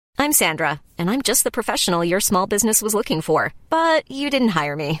I'm Sandra, and I'm just the professional your small business was looking for. But you didn't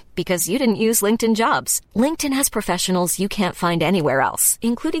hire me because you didn't use LinkedIn Jobs. LinkedIn has professionals you can't find anywhere else,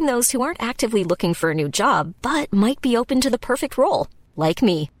 including those who aren't actively looking for a new job, but might be open to the perfect role, like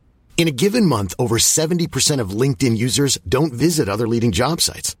me. In a given month, over 70% of LinkedIn users don't visit other leading job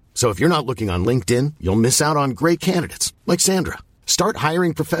sites. So if you're not looking on LinkedIn, you'll miss out on great candidates like Sandra. Start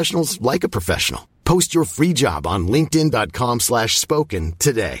hiring professionals like a professional. Post your free job on linkedin.com/spoken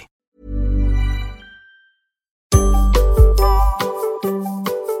today.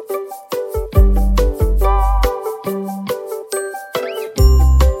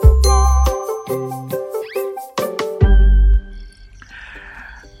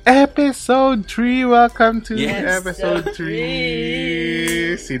 Episode 3! Welcome to Yes. episode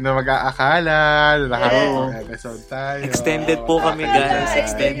 3! Sino mag-aakala? Episode tayo. Extended po kami, guys.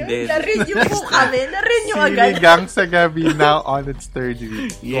 Extended. Na-renew po kami. Na-renew agad. Sinigang sa gabi now on its third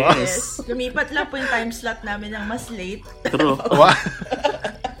week. Yes. Lumipat lang po yung time slot namin ng mas late. True. Wow.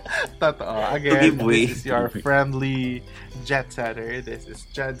 Totoo. Again, give way. this is your friendly Jet Setter. This is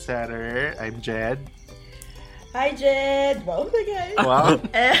Jed Setter. I'm Jed. Hi, Jed! Wow, the guy. Wow.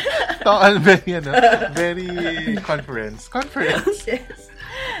 Total very conference. Yes.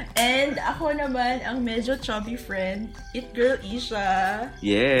 And ako naman, ang medyo chubby friend, It Girl Isha.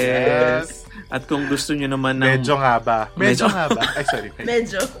 Yes. At kung gusto nyo naman ng... Medyo nga ba? Medyo. Nga ba? Ay, sorry.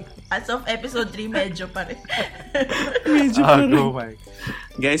 Medyo. As of episode 3, medyo pa rin. Medyo pa rin. Go, Mike.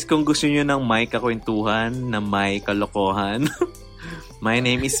 Guys, kung gusto nyo ng may kakwentuhan, na may kalokohan, my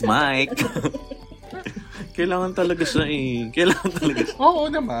name is Mike. Kailangan talaga siya eh. Kailangan talaga siya. Oo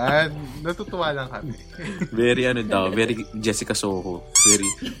naman. Natutuwa lang kami. Very very Jessica Soho. Very,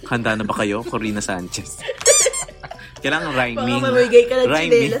 handa na ba kayo? Corina Sanchez. Kailangan rhyming. Baka mamigay ka ng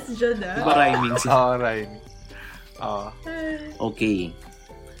Rhyming. chinelas dyan, ha? Diba rhyming siya? Oo, right. Oo. Okay.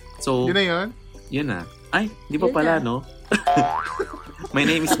 So, Yun na yun? yun na. Ay, di pa Yun pala, na. no? My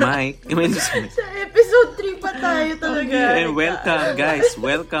name is Mike. My name is Mike. Sa episode 3 pa tayo talaga. And welcome, guys.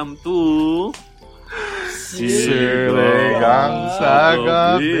 Welcome to... Siligang sa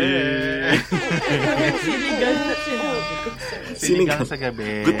gabi. Siligang na sinabi ko. Siligang sa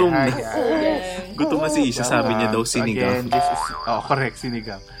gabi. Gutom na. Hi, guys. Gutom na si Isha. Sabi niya daw sinigang. Again, this is... correct,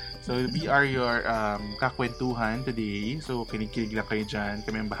 sinigang. So, we are your kakwentuhan today. So, kinikilig lang kayo dyan.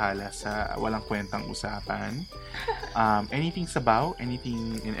 Kami ang bahala sa walang kwentang usapan. Anything sabaw,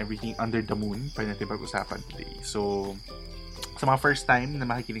 anything and everything under the moon, pwede natin pag-usapan today. So, sa mga first time na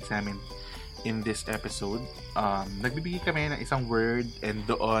makikinig sa amin in this episode, nagbibigay kami ng isang word and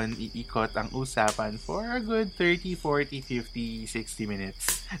doon iikot ang usapan for a good 30, 40, 50, 60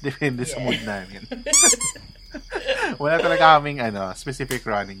 minutes. Depende sa mood namin. Wala talaga kaming specific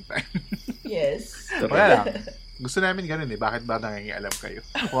running time. Yes. Wala lang. Gusto namin ganun eh. Bakit ba nangingialam kayo?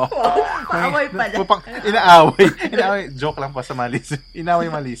 Wow. Paaway pala. Inaaway. Joke lang pa sa malisin. Inaaway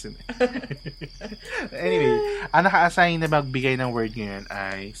malisin. Anyway, ang naka-assign na magbigay ng word ngayon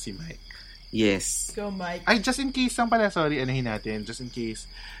ay si Mike. Yes. Go, Mike. Ay, just in case lang pala. Sorry, anahin natin. Just in case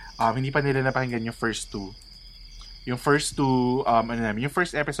hindi pa nila napakinggan yung first two. Yung first two, yung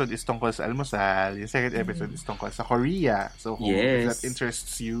first episode is tungkol sa almusal. Yung second episode is tungkol sa Korea. So, kung that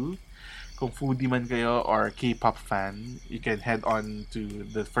interests you, kung foodie man kayo or K-pop fan, you can head on to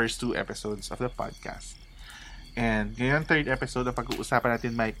the first two episodes of the podcast. And ngayon, third episode, ang pag-uusapan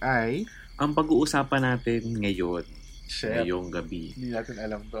natin, Mike, ay... Ang pag-uusapan natin ngayon, ngayong gabi, hindi natin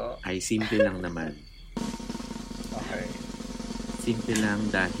alam to. ay simple lang naman. Okay. Simple lang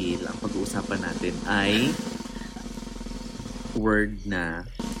dahil ang pag-uusapan natin ay word na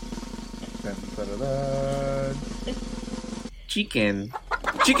chicken.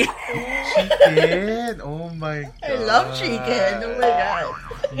 Chicken! Chicken! Oh my God. I love chicken. Oh my God.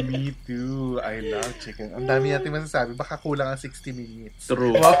 Me too. I love chicken. Ang dami natin masasabi. Baka kulang ang 60 minutes.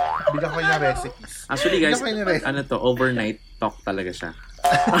 True. Wow. Bigyan ko yung recipes. Actually guys, Bigyan ko yung recipes. ano to, overnight talk talaga siya.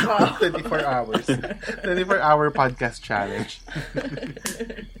 24 hours. 24-hour podcast challenge.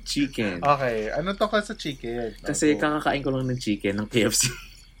 Chicken. Okay. Anong tungkol sa chicken? Kasi kakakain ko lang ng chicken ng KFC.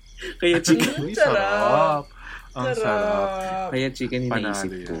 Kaya chicken. Uy, sarap. Ang sarap. Sarap. Kaya chicken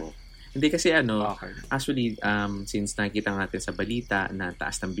iniisip Panalo ko. Hindi kasi Okay. actually, since nakikita natin sa balita na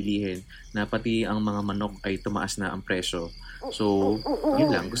taas ng bilihin, na pati ang mga manok ay tumaas na ang presyo. So,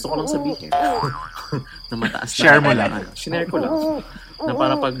 yun lang. Gusto ko lang sabihin na mataas na. Share mo lang. Share ko lang. Na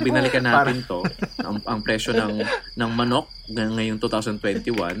para pag binalikan natin to, ang presyo ng manok ngayong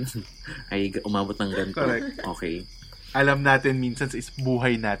 2021 ay umabot ng ganito. Correct. Okay. Alam natin minsan sa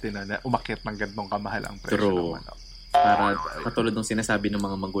buhay natin na umakyat ng gantong kamahal ang presyo ng manok. Para katulad ng sinasabi ng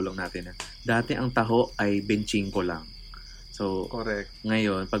mga magulang natin na dati ang taho ay 25 lang. So, Correct.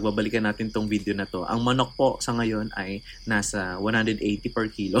 ngayon, pagbabalikan natin tong video na to, ang manok po sa ngayon ay nasa 180 per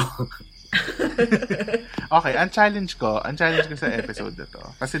kilo. Okay, ang challenge ko sa episode na to,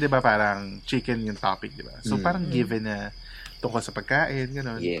 kasi di ba parang chicken yung topic, di ba? So, parang given na tungkol sa pagkain,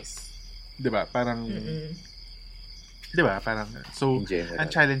 gano'n. Yes. Di ba? Parang, di ba? Parang, so, In general. ang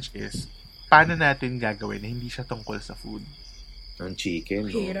challenge is, paano natin gagawin na hindi siya tungkol sa food? Ang chicken,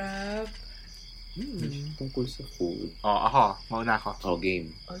 no? Hirap. Tungkol sa food. Ako. Mauna ako. Oh,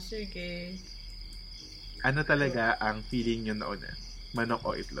 game. Sige. Ano talaga ang feeling nyo nauna? Manok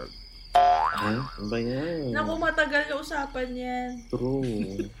o itlog? Ano ba yan? Naku, matagal na usapan yan. True.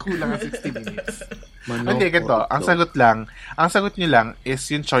 Kulang ang 60 minutes. Manok Hindi, ganito. o Ang itlog? sagot nyo lang is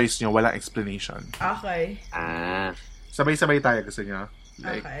yung choice nyo, walang explanation. Okay. Sabay-sabay tayo, gusto nyo?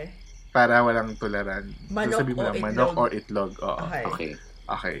 Like, Okay. para walang tularan. Manok Sasabihin mo o lang, itlog? manok or itlog. Oo. Okay. Okay.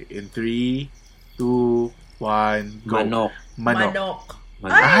 Okay. In 3, 2, 1, go. Manok. Manok.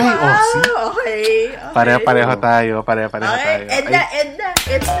 Ay, Ay, wow! see? Okay. Pare-pareho tayo. Pareho-pareho Okay, tayo. Edna.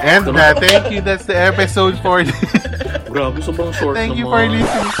 And thank you. That's the episode for Grabe, sobrang short Thank you for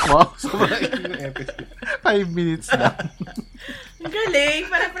listening. Wow, sobrang yung episode. 5 minutes lang. Ang galing.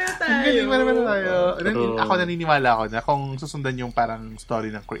 Pare-pareho tayo. Ang galing, pareho tayo. True. Ako naniniwala ako na kung susundan yung parang story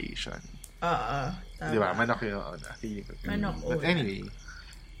ng creation. Oo. Tama. Di ba? Manok yun. Feeling ko. Manok, But anyway.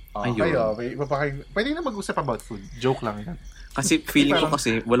 Ayun. Kayo, pwede na mag-usap about food. Joke lang yan. Kasi feeling ko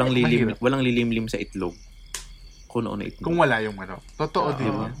kasi walang mahirap. lilimlim sa itlog. Kung ano na itlog. Kung wala yung manok. Totoo, Oo. di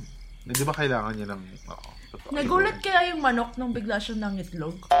ba? Di ba kailangan niya ng... totoo. Nagulat kaya yung manok nung bigla siya ng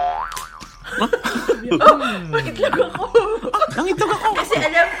itlog? Itlog ako. Ang itlog ako! Kasi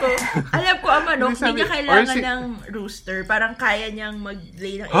alam ko ang manok, Sabi- hindi niya kailangan or si- ng rooster. Parang kaya niyang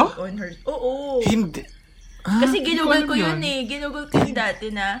mag-lay ng Huh? egg on her. Oo. Hindi. Kasi ginugol ko Hindi ko yun alam eh. Ginugol ko yun dati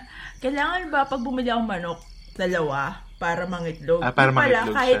na, kailangan ba pag bumili akong manok, dalawa, para mangitlog? Para Yung pala,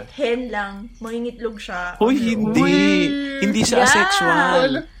 mangitlog kahit siya. hen lang, mangingitlog siya. Hoy, Okay. hindi. Uy. Hindi siya Yeah.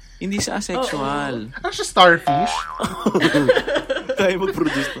 asexual. Hindi siya asexual. Ano siya, starfish? Kaya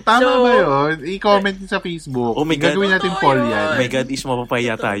mag-produce to. Tama So- ba yun? I-comment niyo sa Facebook. Oh my God. Gagawin natin Totoo poll yun. yan. Oh my God, is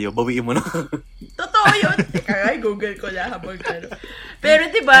mapapaya tayo. Bawiin mo na. Totoo yun. Teka nga, Google ko lang habang ano. Pero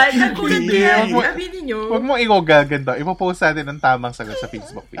diba, nagulat Hindi, niya. wag mo- Aminin nyo. Huwag mo i-google ganito. Ipopost natin ang tamang sagot sa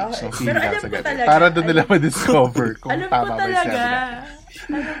Facebook page. Okay. ng Pero Feedback alam sa ko Ganun. talaga. Para doon nila ma-discover kung Alam ko tama ba yung talaga. sabi natin.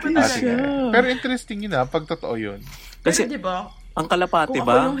 Alam ko Ah, talaga. sige. Pero interesting yun pag totoo yun. Kasi Pero diba, ang kalapate kung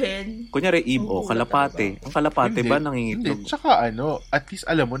ako ba? yung hen, Kunyari, Eve, o Magugulat kalapate. Ang kalapate ba Hindi. nangingitlog? Tsaka at least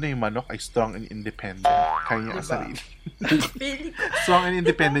alam mo na yung manok ay strong and independent. Kaya niya ang Diba? sarili. feeling ko, Strong and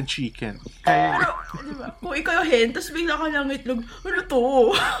independent chicken. Kaya diba, kung ikaw yung hen, tapos bigla ka lang itlog, ano to?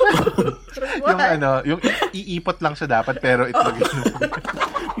 yung yung iipot lang siya dapat pero itlog yun.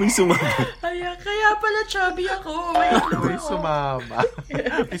 May sumama. Kaya pala chubby ako. May itlog May ako. sumama.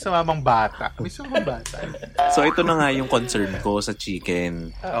 May sumamang bata. May sumamang bata. So, ito na nga yung concern ko sa chicken.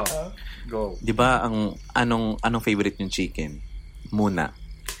 Oh, go. Di ba, anong favorite yung chicken? Muna.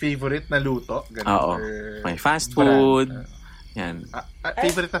 Favorite na luto? Ganun, Oo. or May fast brand? food. Yan.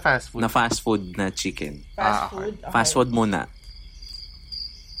 Favorite na fast food? Na fast food na chicken. Fast food. Okay. Fast food muna.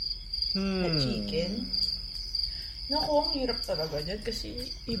 Na chicken. Naku, ang hirap talaga dyan kasi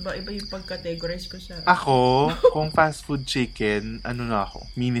iba-iba yung pag-categorize ko sa... Ako, kung fast food chicken, ano na ako?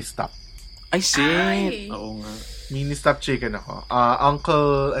 Mini stop. Ay, shit! Ay. Oo nga. Mini stop chicken ako.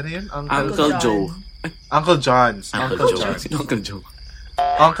 Uncle, ano yun? Uncle John. Joe. Uncle John's. Uncle Joe. Sino Uncle Joe?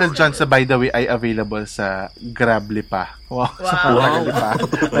 Uncle John's, by the way, ay available sa Grably pa. Wow. Sa Grably pa.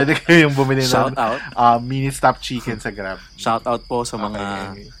 Pwede kayong bumili Shout ng out. mini stop chicken sa Grab. Shout out po sa mga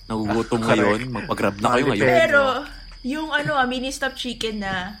Okay. nagugutom Correct. ngayon. Magpa-grab na kayo ngayon. Pero, yung mini stop chicken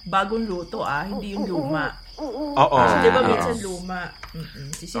na bagong luto hindi yung luma. Oo. Kasi diba Oo. minsan luma.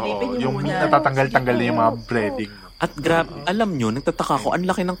 Sisilipin Oo, nyo yung muna. natatanggal-tanggal na yung mga breading. At grab, alam nyo, nagtataka ko, ang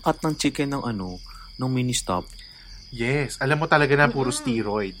laki ng cut ng chicken ng ng mini stop. Yes. Alam mo talaga na puro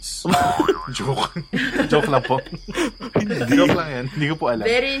steroids. Joke. Joke lang po. Joke lang yan. Hindi ko po alam.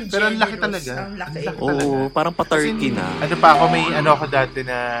 Very Pero ang laki generous. talaga. Ang laki. Oo, parang pa-turkey na. Ano pa ako, may ako dati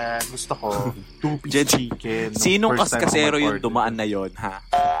na gusto ko, 2-piece chicken. Sinong First time kaskasero ako yun mag-order. dumaan na yon ha?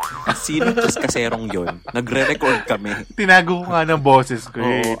 Sinong kaskaserong yun? Nagre-record kami. Tinago ko nga ng boses ko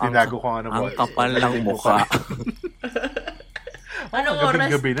Oo, Tinago ko nga ng ang boses. kapal ng mukha. Anong oras?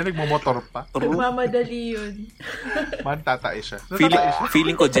 Gabi na, nagmumotor pa. Nagmamadali yun. Man, tatae siya. feeling, Natae siya.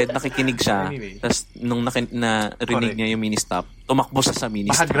 feeling ko, Jed, nakikinig siya. Anyway. Tapos, nung narinig Correct. niya yung mini stop, tumakbo siya sa mini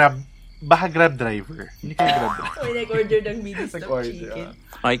stop. Baka grab driver. Hindi kayo grab driver. May nag-order ng mini stop Nag-order, chicken.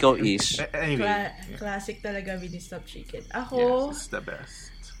 Ikaw, Ish. Anyway. Classic talaga mini stop chicken. Ako, Yes, it's the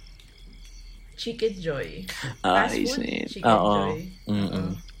best. Chicken Joy. Ay, Fast food, shit. Chicken Oo. Joy.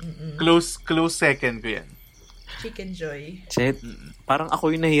 Close second ko yan. Chicken Joy. Shit, parang ako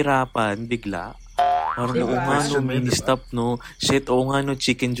yung nahirapan, bigla. Parang Diba? oo nga, no, Question mo, mini-stop, no. Shit, oo nga, no,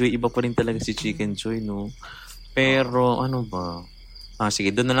 Chicken Joy. Iba pa rin talaga si Chicken Joy, no. Pero, ano ba? Sige,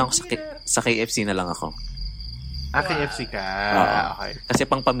 doon na lang ako sa KFC na lang ako. KFC ka. Oo. Okay. Kasi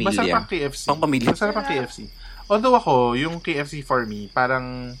pang pamilya. Masarap ang KFC. Pang pamilya. Masarap ang KFC. Although ako, yung KFC for me,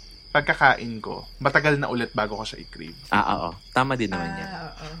 parang pagkakain ko, matagal na ulit bago ko siya i-crave. Oo. Tama din naman yan.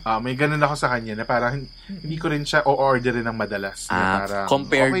 Oo. May ganun ako sa kanya na parang hindi ko rin siya o-orderin ng madalas. Na parang,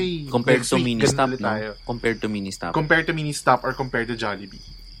 compared next to week, mini-stop, ganun ulit no? tayo. Compared to mini-stop. Compared to mini-stop or compared to Jollibee.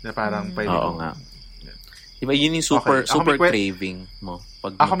 Na parang pwede Oo ko. nga. Diba, yun yung super Okay. Ako may craving mo.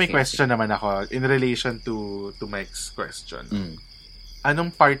 Pag Ako may mag-KFC. question naman ako in relation to Mike's question. Mm.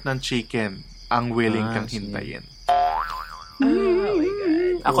 Anong part ng chicken ang willing kang sige. hintayin? Oh my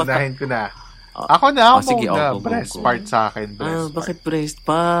God. Ako, Unahin ko na. Oh. Ako na, ako Sige, muna. go, go, Breast go. part sa akin. Breast part. bakit breast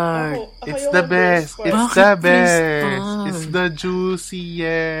part? Ako It's yung the best. part. It's Bakit the breast best. part? It's the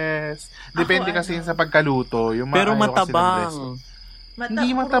juiciest. Depende Ako, kasi yun sa pagkaluto. Yung Pero maayaw kasi ng breast. matabang. Hindi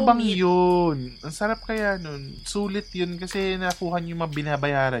matabang yun. Ang sarap kaya nun. Sulit yun kasi nakuha nyo yung mga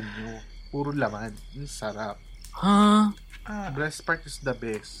binabayaran nyo. Puro laman. Ang sarap. Ha? Breast part is the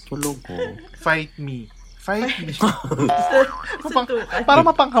best. Tulog ko. Fight me. Fight me. Suntukan. Para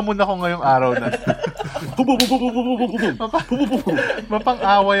mapanghamon ako ngayong araw na.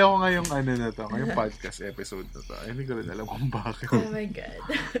 Mapang-away ako ngayong ngayong podcast episode na to. Hindi ko rin alam kung bakit. Oh my God.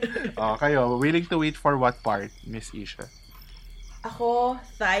 Kayo, willing to wait for what part, Miss Isha? Ako,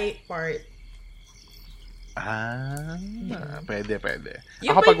 thigh part. Pwede.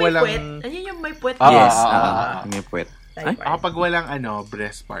 Yung Ako may pag walang... puwet. Ayun yung may puwet. Yes, may puwet. Thigh Ako part. pag walang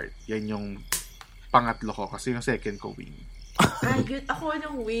breast part, yan yung pangatlo ko kasi yung second ko wing. Yun. Ako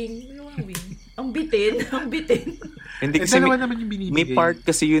ng wing. Yung wing. Ang bitin. Ang bitin. Hindi kasi dalawa naman yung binibigay. may part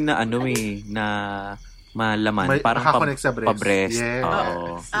kasi yun na na malaman. Parang nakakonect sa breast. pa-breast. Yes.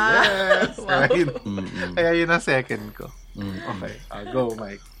 Oo. Yes. Wow. Right. Mm-mm. Kaya yun ang second ko. Mm-mm. Okay. Go,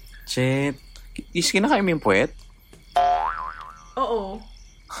 Mike. Shit. Is kinakain mo yung puwet? Oo.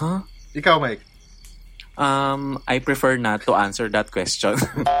 Huh? Ikaw, Mike. I prefer not to answer that question.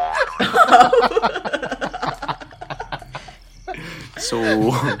 So,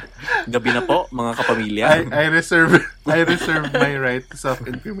 gabi na po, mga kapamilya. I reserve my right to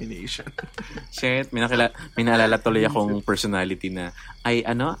self-incrimination. Shit, may naalala tuloy akong personality na,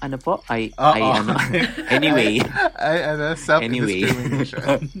 ano po? Anyway.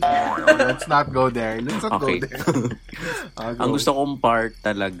 Self-discrimination. Let's not go there. Okay. Go there. Ang gusto kong part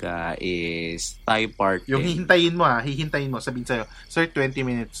talaga is thigh part. Yung hihintayin mo, sabihin sa'yo, sir, 20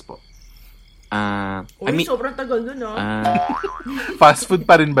 minutes po. Uy, sobrang tagal nun, no? Fast food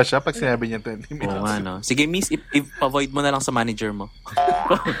pa rin ba siya pag sinabi niya 20 minutes? Oo nga, no? Sige, miss, avoid mo na lang sa manager mo.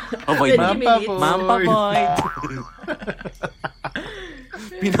 Avoid mo. 20 minutes. Ma'am, pa-void.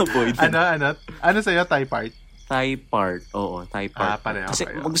 Pina-void. Ano sa'yo, thigh part? Thigh part. Oo, thigh part. Pareho Kasi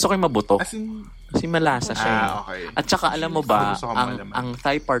kayo. gusto ko yung mabuto. As in, Kasi malasa siya. okay. At saka alam mo ba, Gusto ko malaman. ang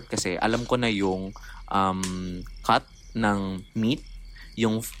thigh part kasi, alam ko na yung cut ng meat,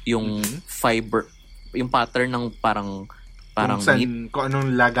 yung fiber, yung pattern ng parang meat. Kung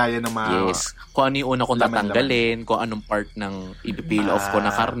anong lagayan ng mga... Yes. Kung ano yung una kong laman-laman. tatanggalin, kung anong part ng ipipeel off ko na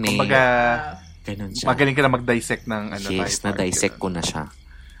karne. Kumbaga, Ganun siya. magaling ka na mag-dissect ng Yes, thigh part, na-dissect ko ganun. na siya.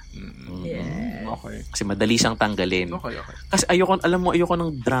 Yeah. Okay. Kasi madali siyang tanggalin. Okay. Kasi ayoko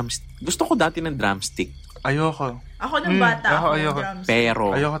ng drumstick. Gusto ko dati ng drumstick. Ayoko. Ako ng bata, ako ng ayoko. drums. Pero,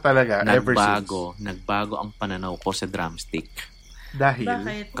 Ayoko talaga. Ever nagbago ang pananaw ko sa drumstick. Dahil?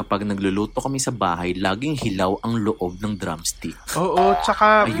 Bakit? Kapag nagluluto kami sa bahay, laging hilaw ang loob ng drumstick. Oo,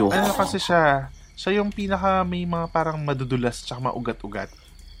 tsaka, Ayoko. kasi siya yung pinaka may mga parang madudulas tsaka maugat-ugat.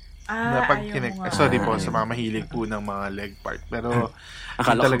 Na pag sorry po sa mga mahilig po ng mga leg part. Pero,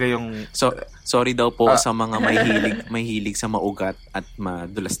 Akala talaga yung... Sorry daw po sa mga mahilig sa maugat at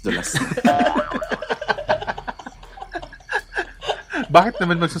madulas-dulas. Bakit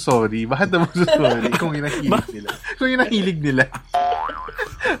naman magsasorry? Kung yun ang hilig nila.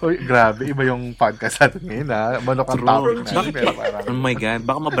 Uy, grabe. Iba yung podcast natin ngayon, ha? Manok ang topic na. Pero parang... Oh my God.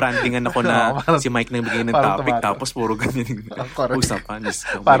 Baka mabrandingan ako na si Mike nang bigay ng parang topic tomato. tapos puro ganyan yung usapan.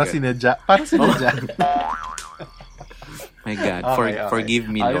 Oh Para my God. sinadya. My God. Okay. Forgive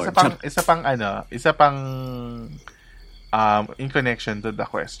me, Lord. Isa pang in connection to the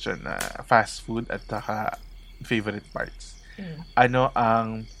question na fast food at saka favorite parts. Ano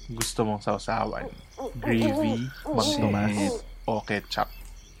ang gusto mong sausawan? Gravy, Mang Tomas, o ketchup?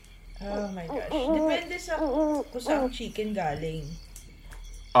 Oh my gosh. Depende sa kung saan chicken galing.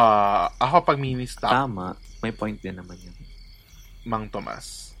 Ako pag mini stop, Tama. May point din naman yun. Mang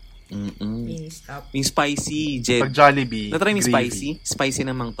Tomas. Mini stop. Yung spicy, Jed. Pag Jollibee, Na-try mo yung gravy. spicy? Spicy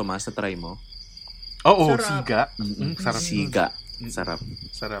ng Mang Tomas, na-try mo? Oo, Sarap. siga. Sarap. Siga. Sarap.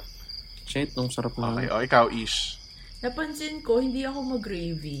 Sarap. Shit, nung sarap na. Okay, ikaw, Ish. Napansin ko, hindi ako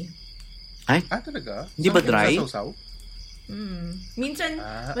mag-gravy. Talaga? Hindi ba Saan ka dry? nagsasawsaw? Minsan,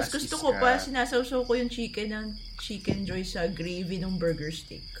 mas as gusto is ko pa, ka. sinasawsaw ko yung chicken ng Chicken Joy sa gravy ng burger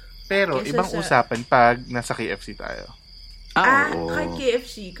steak. Pero, Kesa ibang sa- usapan pag nasa KFC tayo. Oo. Kahit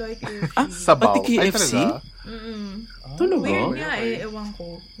KFC. Sabaw. Pati KFC? Ay, talaga? Talaga? Weird Okay, nga okay. ewan ko.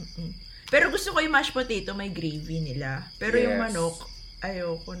 Pero gusto ko yung mashed potato, may gravy nila. Pero yung Yes. manok,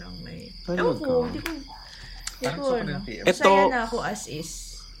 ayoko nang may... Talaga? Ewan ko, hindi ko Parang gusto ko ano. ng KFC. Ito- Masaya na ako as is.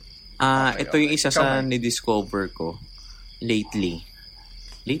 Okay, Ito yung isa okay. sa Ikaw, Mike. ni-discover ko lately.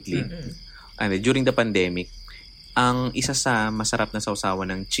 During the pandemic, ang isa sa masarap na sausawan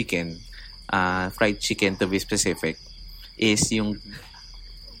ng chicken, fried chicken to be specific, is yung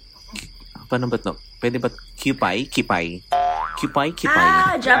paano ba ito? Pwede ba Kipay?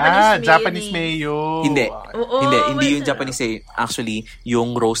 Japanese mayo. Hindi. Oo, Hindi yung masarap. Japanese actually,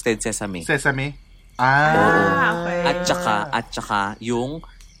 yung roasted sesame. Sesame. Okay. At saka yung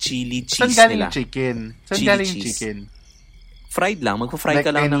chili Saan cheese galing nila. yung chicken? Saan Chili galing yung cheese. chicken? Fried lang. Magpa-fry Like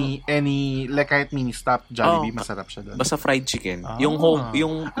ka lang ng like kahit mini stop, Jollibee, Oh, masarap siya doon. basta fried chicken. Ah. Yung Ano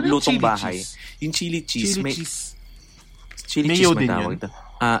yung lutong chili bahay. cheese? Yung chili cheese. Chili may, cheese. Chili Mayo cheese din matawag yun? ito.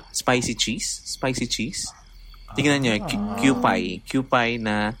 Spicy cheese. Tingnan nyo, Kewpie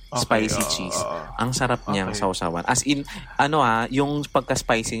na spicy cheese. Ang sarap niyang Okay. sausawan. As in, yung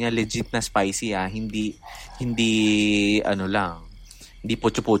pagka-spicy niya, legit na spicy hindi hindi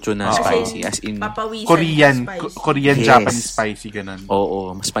pocho-pocho na spicy. As in, Papawisan Korean, ng spice. Korean, Yes. Japanese spicy, ganun.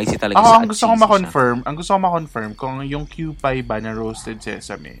 oo, mas spicy talaga Ako, sa ang gusto ko cheesy siya. ma-confirm kung yung Kewpie ba na roasted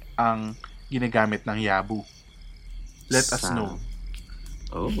sesame ang ginagamit ng Yabu. Let us know.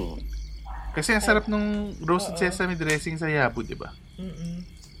 Oh. Kasi ang sarap nung roasted sesame dressing sa Yabu, di ba?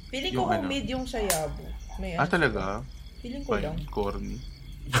 Feeling Yung ko ano? homemade yung sayabu. May Talaga? Feeling ko lang. Fine, corny.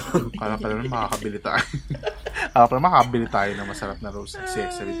 Kala pala naman makakabili tayo. Kala pala makakabili tayo ng masarap na roasted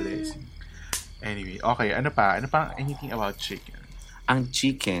sesame dressing. Anyway, okay. Ano pa? Anything about chicken? Ang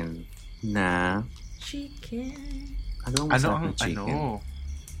chicken na... Chicken. Ano ang masarap ng chicken?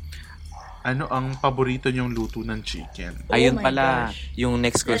 Ano ang paborito niyong luto ng chicken? Ayun Oh my pala, gosh. yung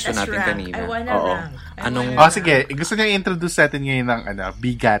next question Let us natin rank. kanina. I wanna Oo. rank. Anong... Sige. Gusto niyo i-introduce natin ngayon ng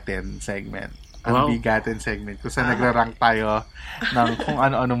bigaten segment. Ang Wow. bigaten segment. Kung saan nagra-rank tayo ng kung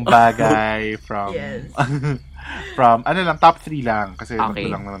ano-anong bagay from... Yes. from, top 3 lang. Kasi Okay.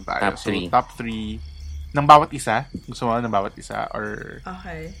 lang naman tayo. Top three. So, top 3 ng bawat isa. Gusto mo ng bawat isa? Or...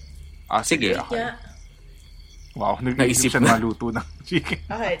 Okay. Sige. Okay. Yeah. Wow, Naisip nag-iisip siya na. ng maluto ng chicken.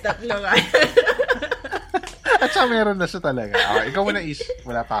 Okay, tatlo nga. At siya meron na siya talaga. Okay, ikaw muna, Ish.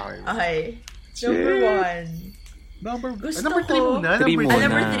 Wala pa ako. Okay. Number 1. Gusto Number 3 ko- muna. Three muna.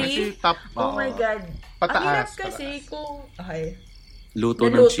 Number Kasi 3? top, Oh my God. Pataas, Ang hirap kasi pataas. kung... Okay. Luto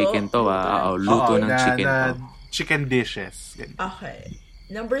ng Naluto? chicken to, luto ng chicken to. Chicken dishes. Ganyan. Okay.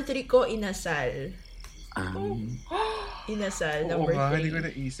 Number 3 ko, inasal. Inasal, Oo number nga, hindi ko 3.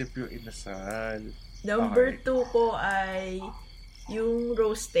 naisip yung inasal. Number Okay. 2 ko ay yung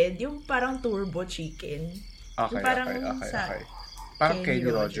roasted, yung parang turbo chicken. Okay, Yung parang okay. sa Parang Kenny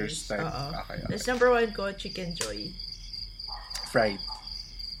Rogers type. Oo. Okay. Tapos number 1 ko, Chicken Joy. Fried.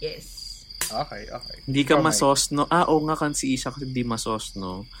 Yes. Okay. Hindi ka Ikaw, Mike. masosno. Oo nga kan si Isa kasi hindi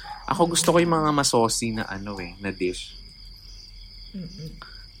masosno. Ako gusto ko yung mga masosi na na dish.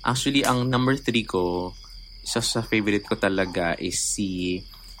 Actually, ang number 3 ko, isa sa favorite ko talaga is si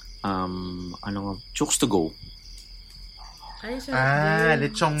Chooks to Go. Ay, sarap din.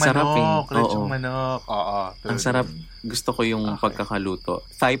 Lechong Sarap eh. manok. Lechong Oo. manok. Oo. Ang sarap. Gusto ko yung Okay. pagkakaluto.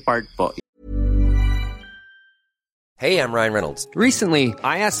 Thigh part po. Hey, I'm Ryan Reynolds. Recently,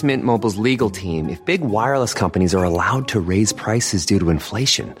 I asked Mint Mobile's legal team if big wireless companies are allowed to raise prices due to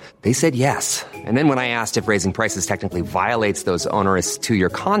inflation. They said yes. And then when I asked if raising prices technically violates those onerous 2-year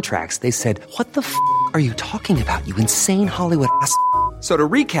contracts, they said, "What the f*** are you talking about, you insane Hollywood ass?" So to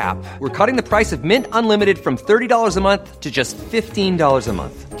recap, we're cutting the price of Mint Unlimited from $30 a month to just $15 a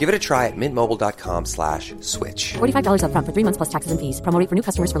month. Give it a try at mintmobile.com/switch. $45 up front for 3 months plus taxes and fees. Promo rate for new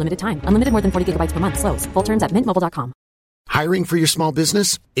customers for limited time. Unlimited more than 40 gigabytes per month. Slows full terms at mintmobile.com. Hiring for your small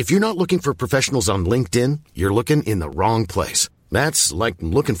business? If you're not looking for professionals on LinkedIn, you're looking in the wrong place. That's like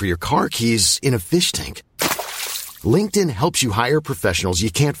looking for your car keys in a fish tank. LinkedIn helps you hire professionals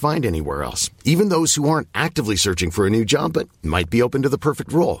you can't find anywhere else, even those who aren't actively searching for a new job but might be open to the perfect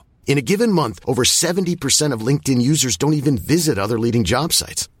role. In a given month, over 70% of LinkedIn users don't even visit other leading job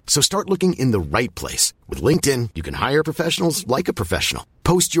sites. So start looking in the right place. With LinkedIn, you can hire professionals like a professional.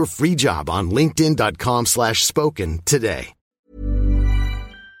 Post your free job on linkedin.com/spoken today.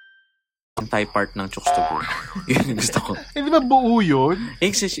 Yung thigh part ng chooks to go. Yun yung gusto ko. Hindi ba buo yun?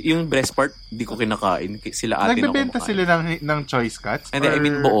 Yung breast part, di ko kinakain. Sila ate na kumakain. Nagbebenta sila ng choice cuts? And then, I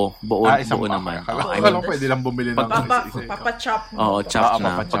mean, buo. Buo naman. Akala ko pwede lang bumili ng Papa-chop. Oo, chop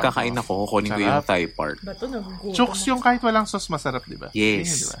na. Pagkakain ako, kukunin ko yung thigh part. Bato nagugutom. Chooks yung kahit walang sauce masarap, di ba?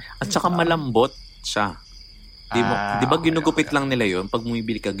 Yes. At saka malambot siya. Di ba ginugupit lang nila yun? Pag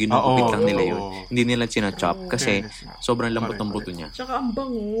bumibili ka, ginugupit lang nila yun. Hindi nila china-chop kasi sobrang lambot ng buto niya. Tsaka ang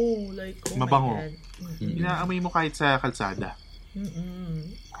bango. Like, mabango. my God. Inaamoy mo kahit sa kalsada.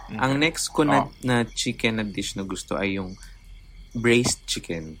 Ang next ko na chicken na dish na gusto ay yung braised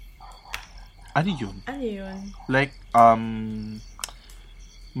chicken. Ano yun? Like,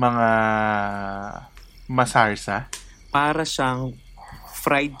 mga masarsa? Para siyang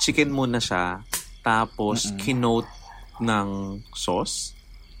fried chicken muna siya. Tapos, kinoat ng sauce.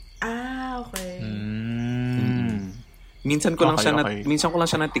 Okay. Minsan ko lang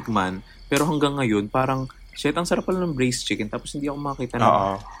siya natikman, pero hanggang ngayon, parang, shit, ang sarap pala ng braised chicken, tapos hindi ako makita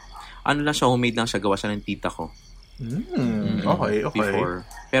na. Ano lang siya, homemade lang siya, gawa siya ng tita ko. Okay. Before.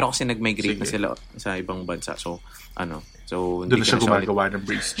 Pero kasi nag-migrate na sila sa ibang bansa. So, so doon na siya gumagawa ng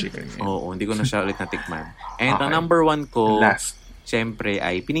braised chicken. Oo, hindi ko na siya ulit natikman. And ang number 1 ko, siyempre,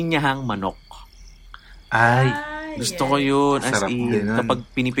 ay pininyahang manok. Gusto ko yun. As in, kapag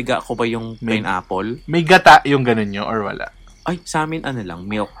pinipiga ko pa yung pineapple. May gata yung ganun nyo or wala? Ay, sa amin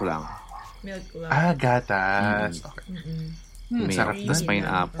milk lang. Gatas. Okay. Sarap. Tas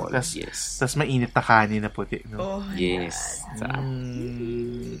pineapple. Yes. Tas mainit na kanin na puti. No? Yes.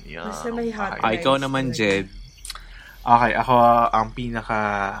 Basta may hot rice. Ikaw naman, Jed. Okay, ako ang pinaka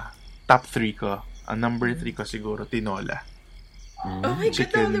top 3 ko. Ang number 3 ko siguro, tinola. Oh my God,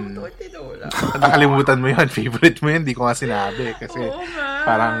 tinola. Nakalimutan mo yun. Favorite mo yun. Di ko nga sinabi. Kasi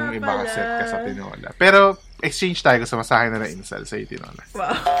parang iba ka set ka sa tinola. Pero exchange tayo. Gusto mo sa akin na insal sa'yo tinola.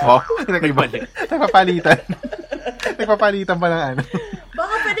 Wow. Nagpapalitan. Nagpapalitan pa ng ano.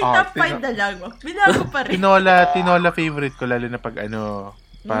 Baka pwede top 5 na lang. Binago pa rin. Tinola favorite ko. Lalo na pag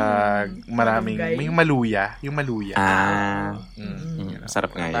maraming, may maluya. Yung maluya.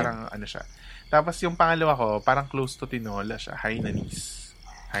 Sarap nga yun. Parang siya. Tapos yung pangalawa ko, parang close to tinola siya. Hainanese.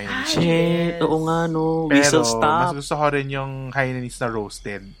 Shit, oo nga no. Pero mas gusto ko rin yung Hainanese na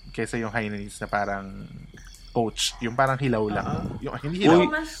roasted kaysa yung Hainanese na parang poached. Yung parang hilaw lang. Yung hindi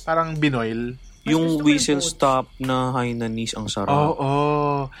hilaw, parang binoil. Yung whistle stop na Hainanese ang sarap.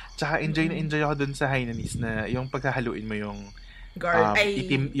 Oo. Tsaka enjoy ako dun sa Hainanese na yung pagkahaluin mo yung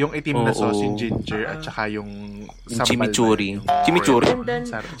yung itim na sauce, yung ginger, at saka yung chimichurri. Chimichurri.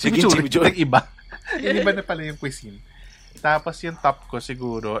 Iba. Iba na pala yung cuisine. Tapos yung top ko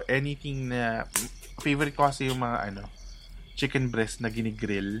siguro, anything na, favorite ko kasi yung mga chicken breast na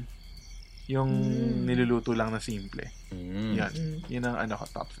ginigrill. Yung niluluto lang na simple. Yun ang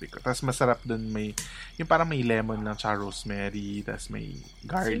top 3 ko. Tapos masarap dun yung parang may lemon lang, tsaka rosemary, tapos may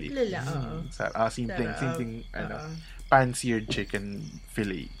garlic. Simple lang. Simpleng pan-seared chicken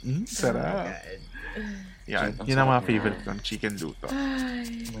fillet. Sarap. Yun ang mga favorite kong chicken luto. Oh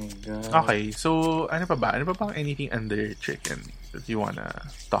my God. Okay, so ano pa ba? Ano pa bang anything under chicken that you wanna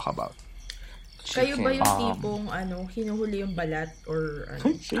talk about? Kayo ba yung tipong hinuhuli yung balat or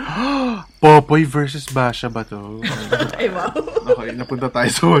Popoy versus Basha ba to? Ay, wow. Okay, napunta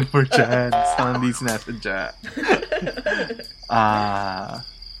tayo sa One More Chance. Hindi sinasadya.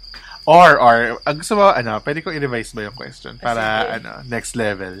 Or, gusto mo, pwede kong i-revise ba yung question? Para, next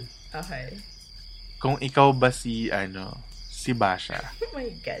level. Okay. Kung ikaw ba si Basha. Oh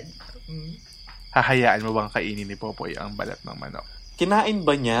my God. Hahayaan mo bang kainin ni Popoy ang balat ng manok? Kinain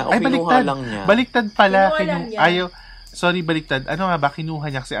ba niya o kinuha lang niya? Baliktad pala. Baliktad. Ano nga ba?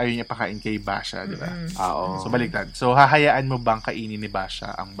 Kinuha niya kasi ayaw niya pakain kay Basha, di ba? Oo. So, baliktad. So, hahayaan mo bang kainin ni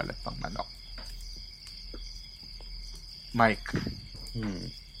Basha ang balat ng manok? Mike.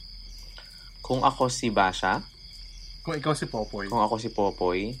 Kung ako si Basha? Kung ikaw si Popoy. Kung ako si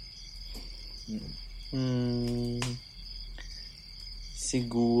Popoy?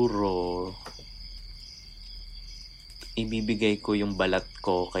 Siguro ibibigay ko yung balat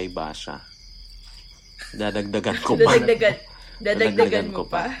ko kay Basha. Dadagdagan ko pa. Dadagdagan mo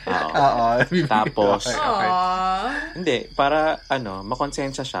pa. Oo. Tapos, okay. Hindi, para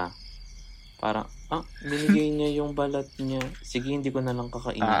makonsensya siya. Parang, binigay niya yung balat niya. Sige, hindi ko na lang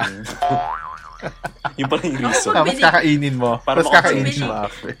kakainin. Yung pala yung reason. Tapos kakainin mo. Para Tapos kakainin makakainin. mo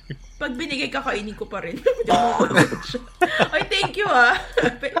after. Pag binigay, kakainin ko pa rin. Hindi mo maubos siya. Ay, thank you ah.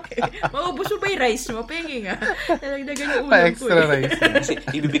 Maubos mo ba yung rice mo? Pengi nga. Nalagdagan yung ulam ko Pa-extra rice. Kasi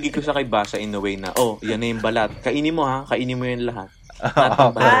ibibigay ko siya kay Basha in a way na, yan na yung balat. Kainin mo ha. Kainin mo yun lahat.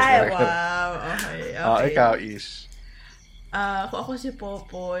 Ay, wow. Okay. Ikaw, Ish. Kung ako si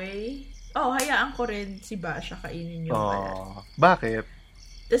Popoy, hayaan ko rin si Basha kainin yung balat. Bakit?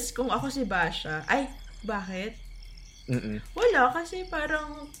 Tapos kung ako si Basha, bakit? Wala, kasi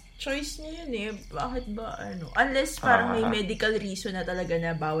parang choice niya yun eh. Bakit ba, Unless parang may medical reason na talaga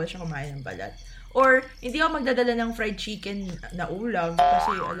na bawal siya kumain ng balat. Or, hindi ako magdadala ng fried chicken na ulam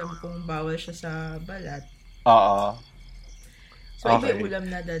kasi alam kong bawal siya sa balat. Oo. So, iba yung ulam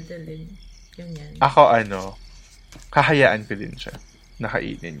na dadalhin. Ganyan. Ako, kahayaan ko din siya.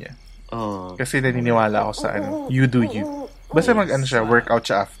 Nakainin niya. Kasi naniniwala ako sa you do you. Basta siya, workout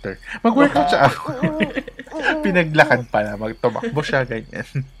siya after. Mag-workout siya after. Pinaglakad pala, magtumakbo siya, ganyan.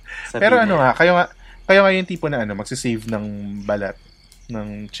 Pero kayo nga yung tipo na magsisave ng balat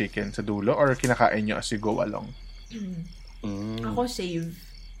ng chicken sa dulo or kinakain nyo as you go along? Ako save.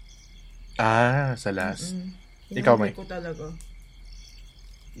 Sa last. Ikaw, Mike? Ko talaga.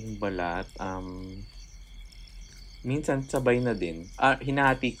 Yung balat, minsan sabay na din.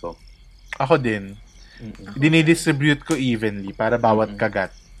 Hinahati ko. Ako din. Dinidistribute ko evenly para bawat kagat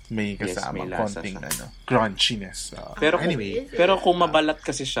may kasama. May lasa konting siya. crunchiness. Pero anyway. Pero kung mabalat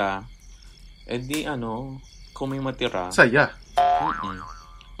kasi siya, edi kung may matira. Saya.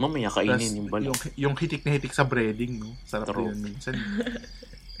 Mamaya kainin yung balat. Yung hitik na hitik sa breading, no? Sarap din minsan.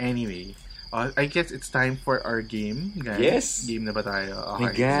 Anyway. I guess it's time for our game, guys. Yes. Game na ba tayo?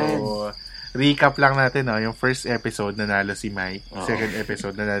 Okay. God. So, recap lang natin, no? Yung first episode, nanalo si Mike. Second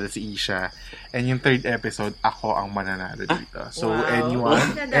episode, nanalo si Isha. And yung third episode, ako ang mananalo dito. So,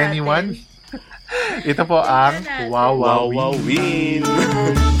 anyone? Ito po ang Wow Win!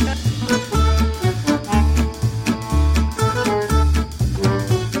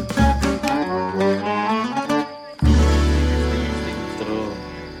 True.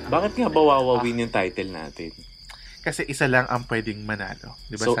 Bakit nga ba Wow Win yung title natin? Kasi isa lang ang pwedeng manalo.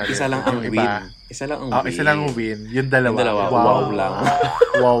 Diba, so, isa lang ang win. Isa lang ang win. Isa lang ang win. Yung dalawa. Wow lang.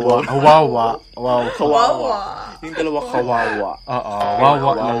 Wawa. Kawawa. Yung dalawa kawawa. Oo.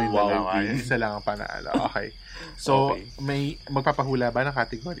 Wawa lang yung dalawa. Isa lang ang panalo. Okay. So, may magpapahula ba ng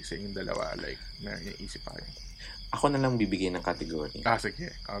category sa inyong dalawa? Like, na iisip pa kayo? Ako na lang bibigay ng category.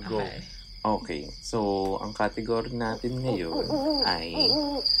 Sige. Go. Okay. So, ang category natin ngayon ay...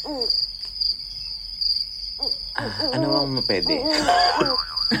 ano bang pwede?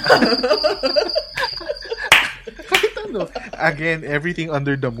 Kahit Again, everything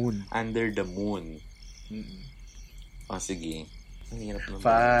under the moon. Under the moon. Sige. Ang hirap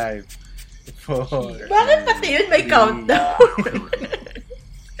naman. 5, 4. Bakit pati yun may countdown?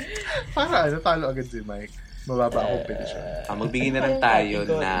 Para talo agad si Mike. Mababa ang competition. Magbigay na lang tayo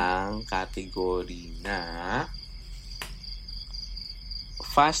ng category na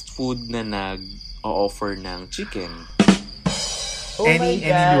fast food na nag-o-offer ng chicken. Any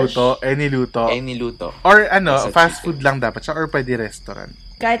luto. Any luto. Or fast chicken. food lang dapat siya or pwede restaurant.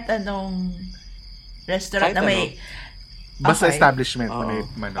 Kahit anong restaurant Kahit na may... Basta Okay. establishment na may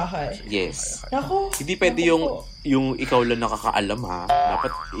manok. Okay. Yes. Ako. Hindi pwede yung ikaw lang nakakaalam ha.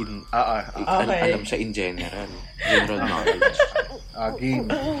 Dapat Okay. alam siya in general. General knowledge. Game.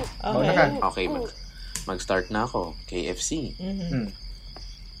 Okay. Okay, mag-start na ako. KFC.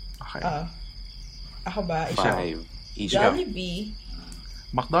 Okay. Ako ba? Isa. 5. Isha. Jollibee.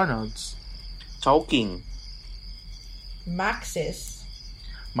 McDonald's. Chowking. Maxis.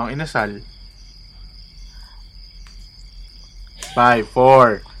 Mang Inasal. 5,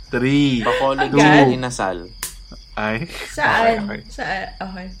 4, 3, Bacolod Agad? Inasal. Ay. Saan? Okay. Saan?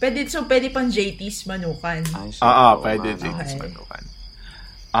 Okay. Pwede pang JT's Manukan. Ay, Pwede. Okay. James Manukan.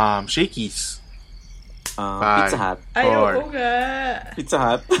 Shakey's. Pizza Hut. Ayoko nga. Pizza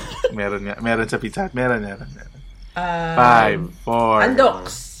Hut. Meron sa Pizza Hut. Meron. 5, 4,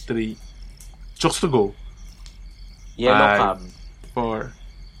 Andox. 3. Chooks to go. Yellow Cab. 4.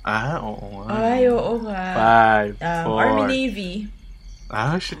 Oo nga. Ay, oo nga. 5, 4. Army Navy.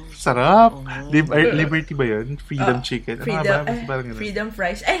 Shit. Sarap. Liberty ba yun? Freedom Chicken. Freedom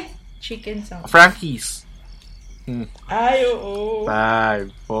Fries. Chicken something. Frankie's. Ay, oo.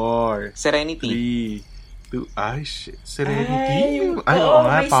 5, 4, Serenity. 3, 2. Shit. Serenity? Oo,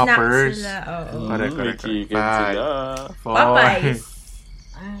 nga. may snacks Poppers. sila. Oo. Correct. Chicken 5, sila. Popeyes.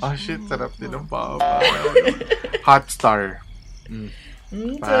 4. Shit. Sarap din ng Popeyes. Hot Star.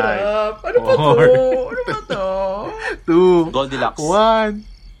 Sarap. Ano ba to? 2. Goldilocks. 1.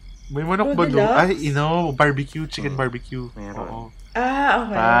 May manok ba doon? Ay, barbecue, chicken barbecue. Meron. Oo.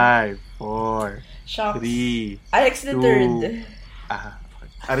 Okay. 5, 4, Shocks. 3, Alex the Third.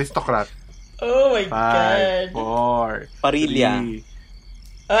 Aristocrat. Oh my God. 5, 4, Parilya.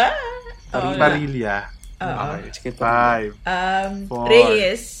 3. Parilya. Okay. Chicken 5, 4.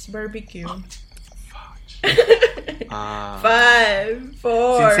 Reyes Barbecue. 5,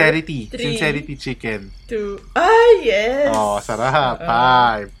 4, Sincerity. 3, Sincerity chicken. 2. Yes. Oh, sarap.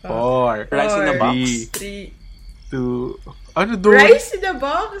 5, 4, Rice in a box. 3, 2. Ano doon? Rice in a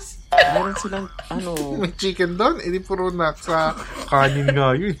box? Meron silang, May chicken doon? Hindi puro sa kanin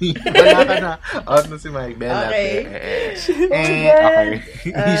nga yun. Wala ka na. Out na si Mike. Bella. Okay. Okay.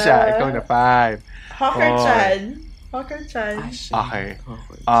 Isha, ikaw na. 5. Hawker-chan. Okay.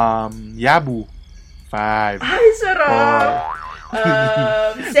 Yabu. 5. Ay, sarap.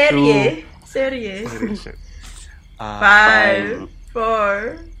 Serye. 5,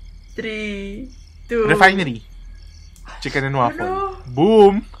 4, 3, 2. Refinery. Chicken and waffle. Ano?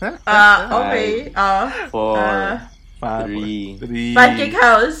 Boom! Okay. 4, 3. Pancake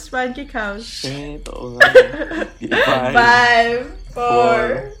House. Ito nga. 5,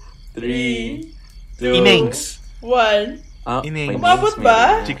 4, 3, 2, Inings. 1. Inings. Umabot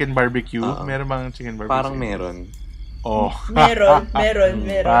ba? Chicken barbecue. Meron bang chicken barbecue? Parang meron. Oh. Meron.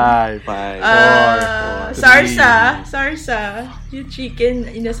 5, 4, 3. Sarsa. Yung chicken,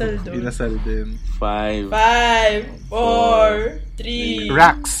 inasal doon. Inasal din. 5, 5, 4, 3,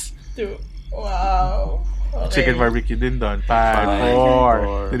 Racks. 2. Wow. Okay. Chicken barbecue din doon. 5,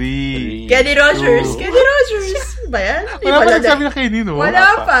 4, 3. Kenny Rogers. Ba yan? Wala pa nagsabi na Kenny, no?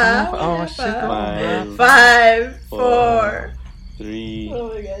 Wala pa. Oh, shit. 5, 4, 3,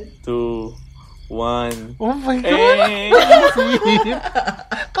 oh my God. 2, 1. Oh my God!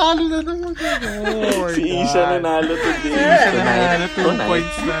 Kalo na naman gano'n. Si Isha nanalo today. Nanalo. 2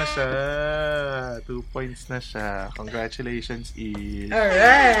 points na siya. 2 points na siya. Congratulations, Ish.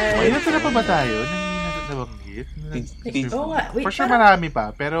 Alright. May natira pa ba tayo? Nabanggit? Oo nga. Wait, For sure marami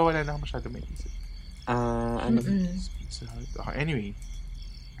pa, pero wala na akong masyado may isip. Okay, anyway.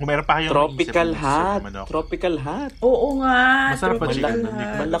 Kung meron pa kayong Tropical isip, Hut. manok. Tropical Hut. Oo nga. Masarap ba chicken?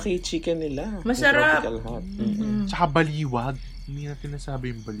 Malaki chicken nila. Masarap. Tropical Hut. Tsaka baliwag. Hindi natin nasabi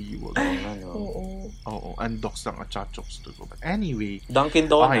yung baliwag. Oo. Undox lang at choks to go. But anyway. Dunkin'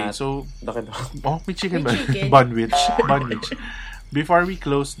 Donuts. Okay, so may chicken ba? chicken. Bunwich. Before we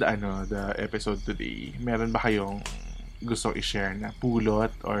close the episode today, meron ba kayong gusto i-share na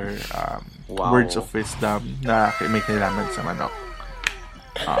pulot or words of wisdom na may kailangan sa manok?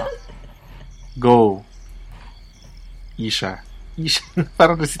 Go. Isha.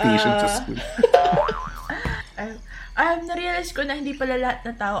 Parang recitation sa school. Na-realize ko na hindi pala lahat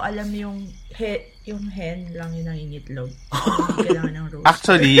na tao alam yung hen lang yun ang initlog. Hindi kailangan ng roast.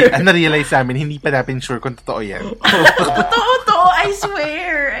 Actually, na-realize namin, hindi pa natin sure kung totoo yan. Totoo to! I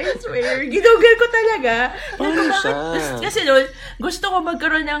swear! Ginugol ko talaga. Paano siya? Kasi doon, gusto ko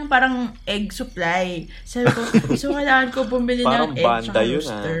magkaroon ng parang egg supply. Sabi ko, so kailangan ko bumili parang ng egg banda tsaka yun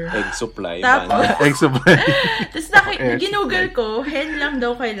rooster. Egg supply. Tapos, Egg supply. Tapos ginugol ko, hen lang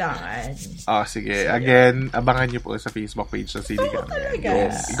daw kailangan. Sige. Again, abangan nyo po sa Facebook page ng Sinigang.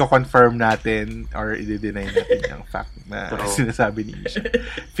 Yes. Iko-confirm natin or i-deny natin yung fact na sinasabi ni Isha.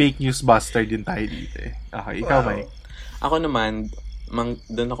 Fake news buster din tayo dito eh. Okay, ikaw, Mike. Ako naman,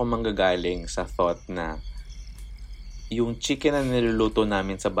 doon ako manggagaling sa thought na yung chicken na niluluto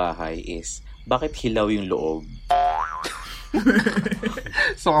namin sa bahay is, bakit hilaw yung loob?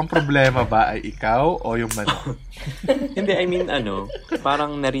 So, ang problema ba ay ikaw o yung manok? Hindi, I mean,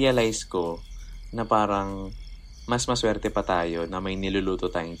 parang na-realize ko na parang mas maswerte pa tayo na may niluluto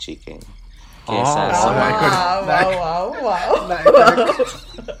tayong chicken. Kesa sa Wow.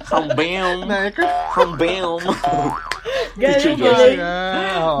 Hambam.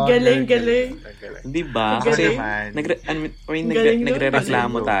 Galing. Diba? Kasi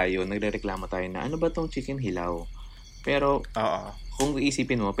nagrereklamo tayo na ano ba tong chicken hilaw? Pero kung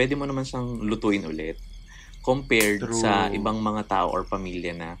iisipin mo, pwede mo naman siyang lutuin ulit. Compared sa ibang mga tao or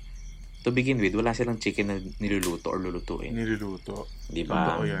pamilya na to begin with, wala silang chicken na niluluto or lulutuin. Diba?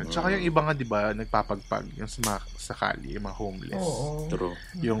 Totoo yan. Tsaka yung iba nga, diba, nagpapagpag yung sa kali, yung mga homeless. Oo. True.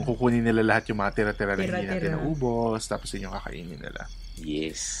 Yung kukunin nila lahat yung mga tira-tira na hindi natin naubos, tapos yun yung kakainin nila.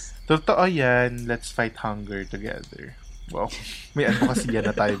 Yes. Totoo yan. Let's fight hunger together. Wow. May kasi yan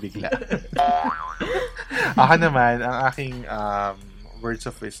na tayo bigla. Ako naman, ang aking words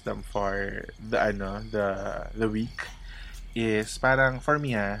of wisdom for the week is parang for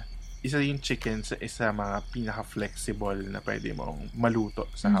me isa yung chicken sa mga pinaka-flexible na pwede mong maluto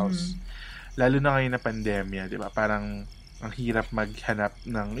sa house. Lalo na ngayon na pandemya, di ba? Parang ang hirap maghanap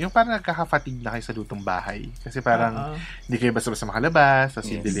ng, yung parang nagkaka-fatigue na kayo sa lutong bahay. Kasi parang hindi kayo basta-basta makalabas, tapos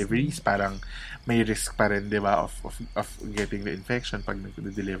yung deliveries, parang may risk pa rin, di ba, of getting the infection pag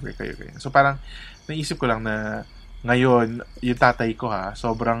nag-deliver kayo. So parang, naisip ko lang na ngayon, yung tatay ko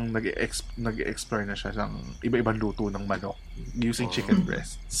sobrang nag-explore na siya ng iba-ibang luto ng manok using chicken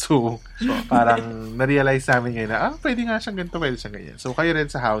breast. So parang na-realize namin ngayon na, pwede nga siyang ganito, pwede siyang ganyan. So kayo rin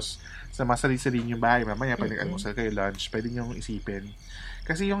sa house, sa masari-sari yung bahay, mamaya pag nag-almusal kayo, lunch, pwede nyo isipin.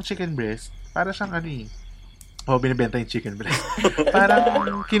 Kasi yung chicken breast, para siyang binibenta yung chicken breast.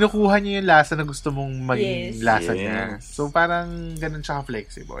 Parang kinukuha niyo yung lasa na gusto mong maging lasa niya. So, parang ganun siya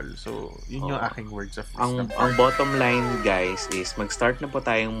ka-flexible. So, yun yung aking words of wisdom. Ang bottom line, guys, is mag-start na po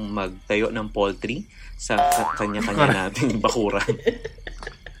tayong magtayo ng poultry sa kanya-kanya nating bakuran.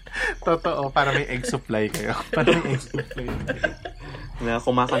 Totoo, para may egg supply kayo. Para may egg supply. Na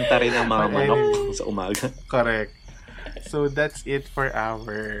kumakanta rin ang mga manok sa umaga. Correct. So, that's it for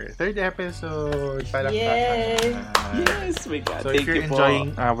our third episode. Yes, my God. So, if you're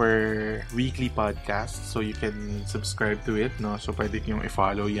enjoying our weekly podcast, so you can subscribe to it, no? So, pwede nyo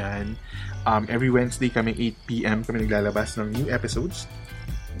i-follow yan. Every Wednesday kami, 8 p.m. kami naglalabas ng new episodes.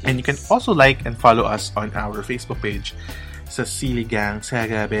 Yes. And you can also like and follow us on our Facebook page sa Siligang sa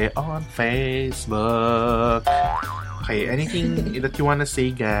Gabi on Facebook. Okay, anything that you wanna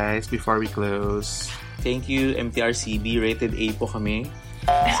say, guys, before we close? Thank you, MTRCB. Rated A po kami.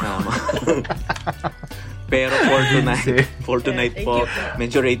 Pero for tonight po,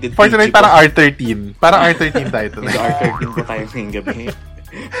 medyo rated for tonight, parang R13. Parang R13 tayo tonight. R13 po tayo ngayong gabi.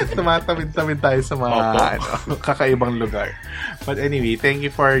 Tumatawid-tawid tayo sa mga kakaibang lugar. But anyway, thank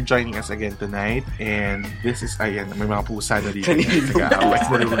you for joining us again tonight. And this is, may mga pusa na dito.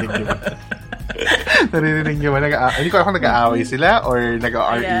 Naririnig nyo ba? Hindi ko alam kung nag-aaway sila or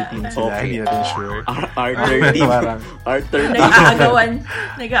nag-R18 sila. Hindi natin sure. R30.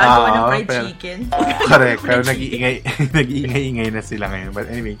 Nag-aagawan ng fried chicken. Correct. Pero nag-iingay na sila ngayon. But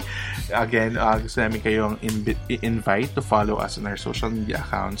anyway, again, gusto namin kayong invite to follow us on our social media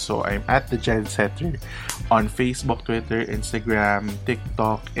accounts. So, I'm at the Jed Setter on Facebook, Twitter, Instagram,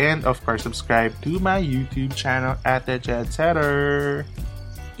 TikTok, and of course, subscribe to my YouTube channel at the Jed Setter.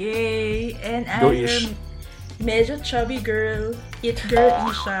 Yay! And I'm medyo chubby girl. It girl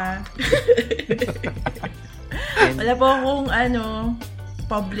Isha. Wala po akong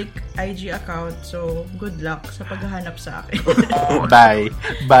public IG account. So, good luck sa paghahanap sa akin. Bye.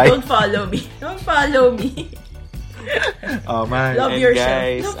 Don't follow me. Oh man. Love and yourself.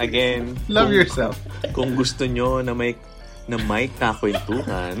 Guys, again, love yourself. Kung gusto nyo na may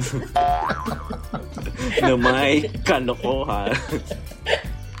kakwentuhan, na may kalokohan,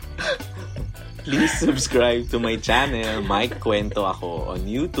 please subscribe to my channel, Mike Kwento Ako, on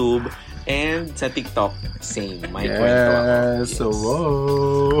YouTube and sa TikTok, same, Mike Kwento Ako. Yes, so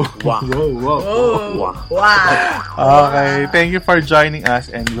wow. Okay, thank you for joining us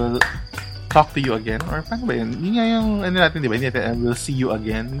and we'll talk to you again. Or paano ba yun? Yun nga yung natin, di ba? We'll see you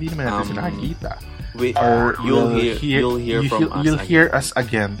again. Hindi naman natin sila nakikita. Or you'll hear from us. You'll hear us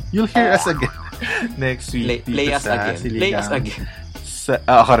again. You'll hear us again next week. Play us again.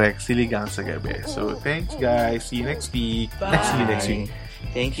 Correct. Siligang sa Gabi. So, thanks guys. See you next week. See you next week.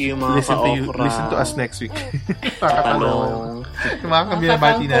 Thank you mga ka-okra. Listen to us next week. Pakatalo. Mga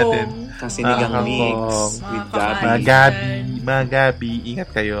kabinabati natin. Kasinigang mix with Gabi. Mga Gabi.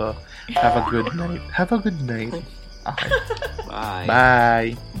 Ingat kayo. Have a good night. Okay.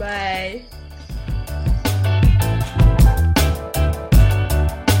 Bye. Bye.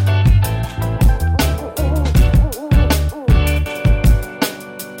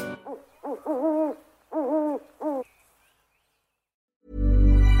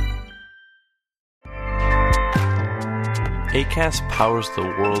 Acast powers the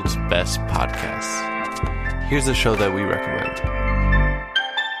world's best podcasts. Here's a show that we recommend.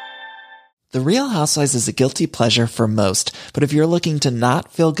 The Real Housewives is a guilty pleasure for most, but if you're looking to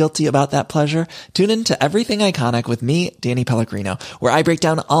not feel guilty about that pleasure, tune in to Everything Iconic with me, Danny Pellegrino, where I break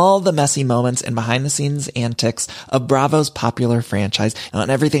down all the messy moments and behind-the-scenes antics of Bravo's popular franchise. And on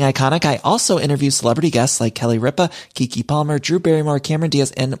Everything Iconic, I also interview celebrity guests like Kelly Ripa, Keke Palmer, Drew Barrymore, Cameron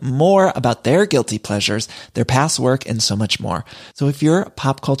Diaz, and more about their guilty pleasures, their past work, and so much more. So if you're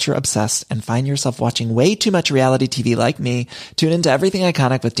pop culture obsessed and find yourself watching way too much reality TV like me, tune in to Everything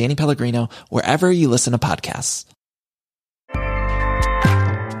Iconic with Danny Pellegrino, wherever you listen to podcasts.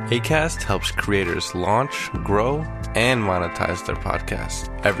 Acast helps creators launch, grow, and monetize their podcasts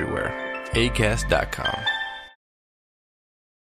everywhere. Acast.com.